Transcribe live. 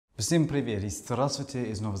Всем привет, здравствуйте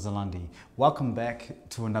из Новой Zealandii. Welcome back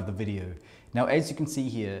to another video. Now, as you can see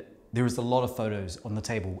here, there is a lot of photos on the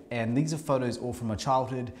table, and these are photos all from my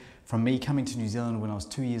childhood, from me coming to New Zealand when I was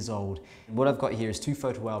 2 years old. What I've got here is 2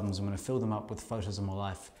 photo albums. I'm going to fill them up with photos of my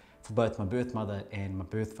life for both my birth mother and my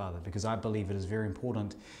birth father, because I believe it is very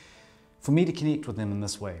important for me to connect with them in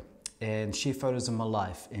this way and share photos of my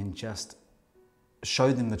life and just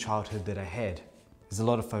show them the childhood that I had. There's a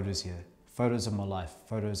lot of photos here. Photos of my life,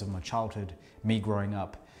 photos of my childhood, me growing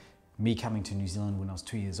up, me coming to New Zealand when I was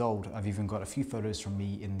 2 years old. I've even got a few photos from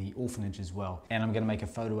me in the orphanage as well. And I'm going to make a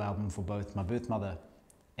photo album for both my birth mother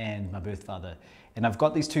and my birth father. And I've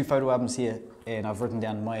got these 2 photo albums here, and I've written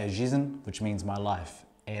down Moja жизнь, which means my life.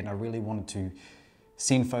 And I really wanted to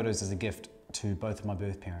send photos as a gift to both of my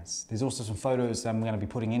birth parents. There's also some photos that I'm going to be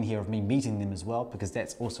putting in here of me meeting them as well, because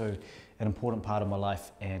that's also an important part of my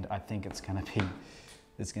life, and I think it's going to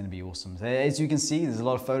be awesome. So as you can see, there's a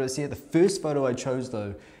lot of photos here. The first photo I chose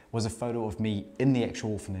though was a photo of me in the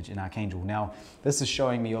actual orphanage in Archangel. Now, this is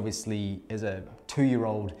showing me obviously as a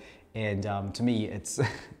 2-year-old, and to me, it's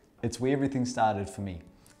where everything started for me.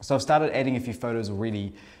 So I've started adding a few photos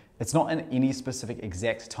already. It's not in any specific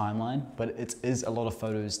exact timeline, but it is a lot of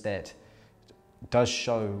photos that does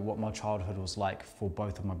show what my childhood was like for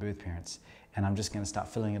both of my birth parents. And I'm just gonna start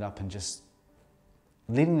filling it up and just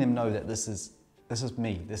letting them know that this is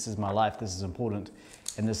me, this is my life, this is important,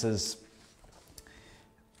 and this is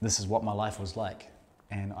what my life was like.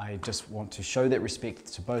 And I just want to show that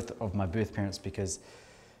respect to both of my birth parents, because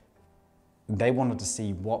they wanted to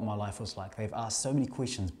see what my life was like. They've asked so many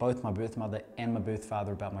questions, both my birth mother and my birth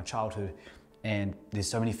father, about my childhood, and there's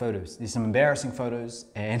so many photos. There's some embarrassing photos,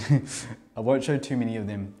 and I won't show too many of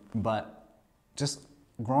them, but just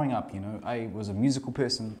growing up, you know, I was a musical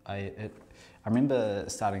person. I remember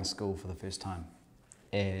starting school for the first time,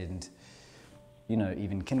 and you know,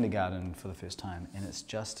 even kindergarten for the first time, and it's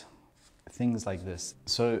just things like this.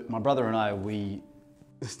 So my brother and I, we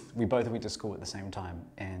both went to school at the same time,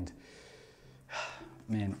 and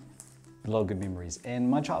man, a lot of good memories. And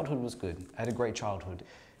my childhood was good. I had a great childhood.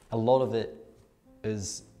 A lot of it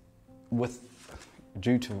is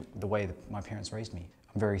due to the way that my parents raised me.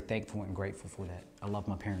 I'm very thankful and grateful for that. I love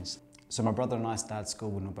my parents. So my brother and I started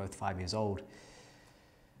school when we were both 5 years old.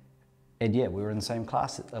 And yeah, we were in the same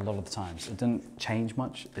class a lot of the times. It didn't change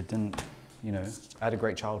much. It didn't, you know, I had a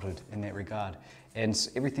great childhood in that regard. And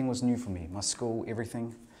everything was new for me. My school,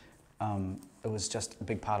 everything. It was just a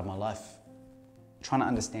big part of my life. Trying to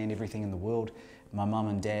understand everything in the world. My mum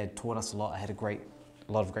and dad taught us a lot. I had a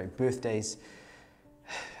lot of great birthdays.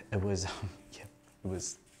 It was, yeah, it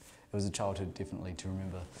was a childhood definitely to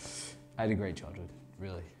remember. I had a great childhood,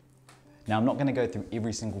 really. Now, I'm not going to go through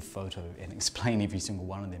every single photo and explain every single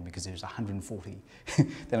one of them, because there's 140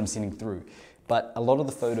 that I'm sending through. But a lot of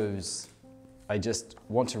the photos, I just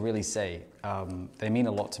want to really say, they mean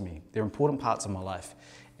a lot to me. They're important parts of my life.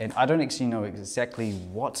 And I don't actually know exactly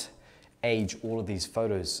what age all of these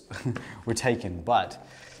photos were taken, but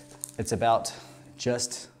it's about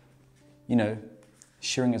just, you know,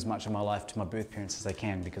 sharing as much of my life to my birth parents as I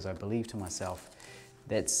can, because I believe to myself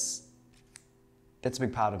that's a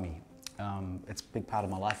big part of me. It's a big part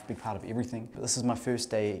of my life, a big part of everything. But this is my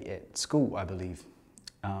first day at school, I believe.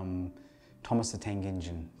 Thomas the Tank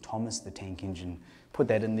Engine. Thomas the Tank Engine. Put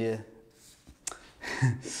that in there.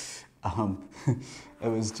 It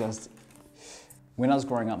was just, when I was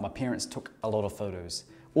growing up, my parents took a lot of photos.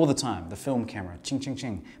 All the time, the film camera, ching, ching,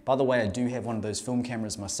 ching. By the way, I do have one of those film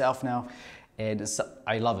cameras myself now, and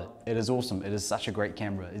I love it. It is awesome. It is such a great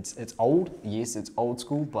camera. It's old, yes, it's old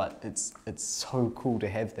school, but it's so cool to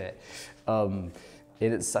have that. And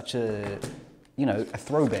it's such a, you know, a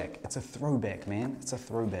throwback. It's a throwback, man. It's a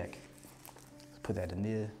throwback. Let's put that in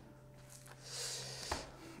there.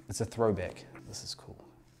 It's a throwback. This is cool.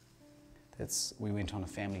 We went on a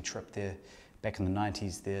family trip there back in the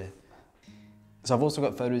 90s there. So I've also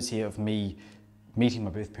got photos here of me meeting my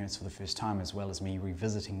birth parents for the first time, as well as me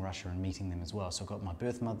revisiting Russia and meeting them as well. So I've got my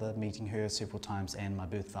birth mother, meeting her several times, and my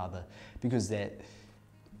birth father, because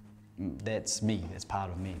that's me, that's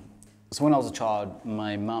part of me. So when I was a child,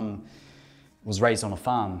 my mum was raised on a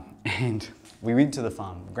farm, and we went to the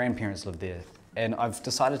farm. My grandparents lived there. And I've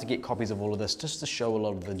decided to get copies of all of this just to show a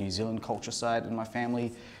lot of the New Zealand culture side in my family.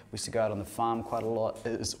 We used to go out on the farm quite a lot.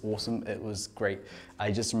 It was awesome, it was great.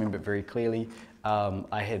 I just remember it very clearly.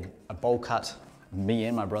 I had a bowl cut, me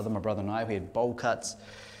and my brother and I, we had bowl cuts.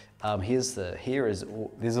 There's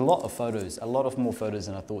a lot of photos, a lot of more photos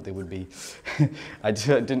than I thought there would be. I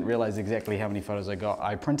didn't realize exactly how many photos I got.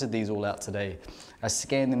 I printed these all out today. I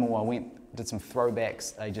scanned them all, did some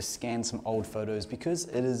throwbacks. I just scanned some old photos, because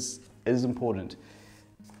it is important.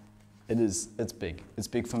 it's big. It's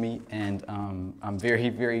big for me, and I'm very,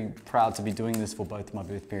 very proud to be doing this for both my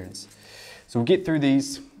birth parents. So we'll get through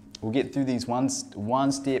these. We'll get through these one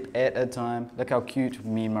step at a time. Look how cute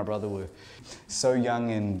me and my brother were. So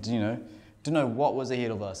young, and you know, to know what was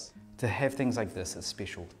ahead of us. To have things like this is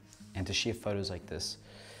special, and to share photos like this,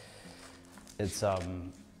 it's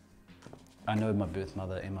I know my birth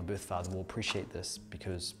mother and my birth father will appreciate this,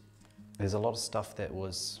 because there's a lot of stuff that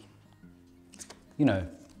was, you know,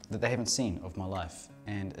 that they haven't seen of my life,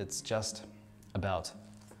 and it's just about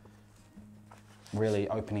really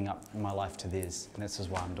opening up my life to theirs, and this is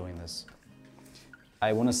why I'm doing this.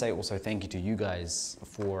 I want to say also thank you to you guys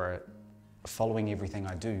for following everything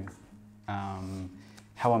I do,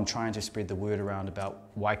 how I'm trying to spread the word around about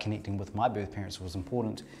why connecting with my birth parents was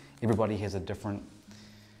important. Everybody has a different,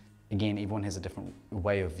 again, everyone has a different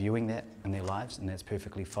way of viewing that in their lives, and that's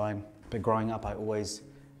perfectly fine. But growing up, I always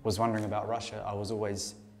was wondering about Russia. I was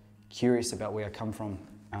always curious about where I come from,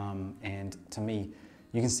 and to me,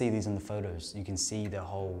 you can see these in the photos. You can see the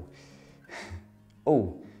whole,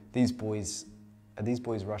 oh, are these boys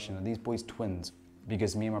Russian? Are these boys twins?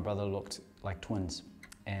 Because me and my brother looked like twins,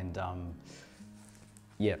 and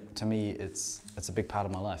yeah, to me, it's a big part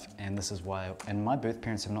of my life, and this is why. And my birth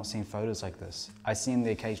parents have not seen photos like this. I've seen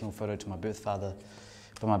the occasional photo to my birth father,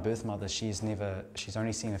 but my birth mother, she's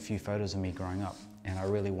only seen a few photos of me growing up, and I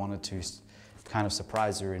really wanted to kind of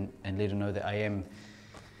surprise her and let her know that I am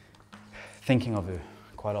thinking of her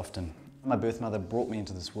quite often. My birth mother brought me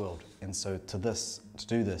into this world, and so to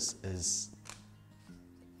do this is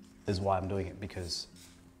why I'm doing it, because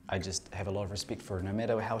I just have a lot of respect for her. No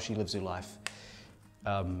matter how she lives her life,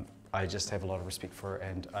 I just have a lot of respect for her,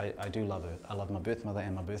 and I do love her. I love my birth mother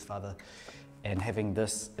and my birth father, and having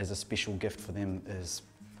this as a special gift for them is,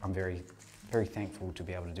 I'm very, very thankful to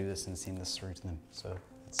be able to do this and send this through to them. So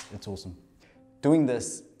it's awesome. Doing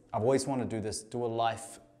this, I've always wanted to do this, do a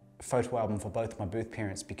life photo album for both my birth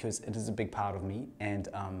parents, because it is a big part of me, and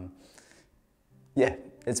yeah,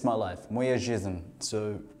 it's my life. Moja жизнь.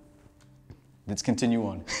 So let's continue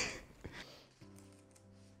on.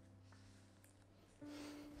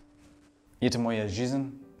 Это моя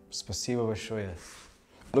жизнь. Спасибо большое.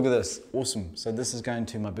 Look at this, awesome. So this is going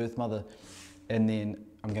to my birth mother, and then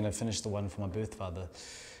I'm going to finish the one for my birth father.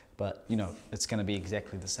 But you know, it's going to be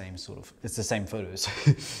exactly the same sort of, it's the same photos.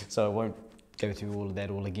 So I won't go through all of that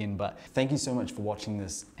all again, but thank you so much for watching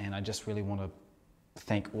this, and I just really want to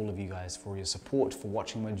thank all of you guys for your support, for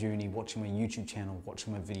watching my journey, watching my YouTube channel,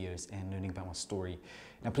 watching my videos, and learning about my story.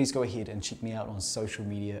 Now please go ahead and check me out on social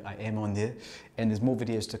media. I am on there, and there's more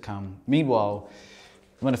videos to come. Meanwhile,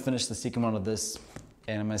 I'm going to finish the second one of this,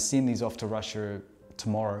 and I'm going to send these off to Russia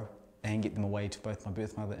tomorrow and get them away to both my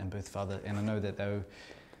birth mother and birth father, and I know that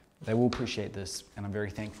they will appreciate this, and I'm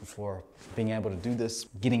very thankful for being able to do this,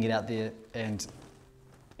 getting it out there, and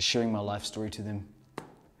sharing my life story to them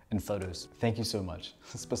in photos. Thank you so much.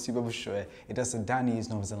 Спасибо большое. Это задание из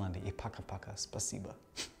Новой Зеландии. И пока-пока. Спасибо.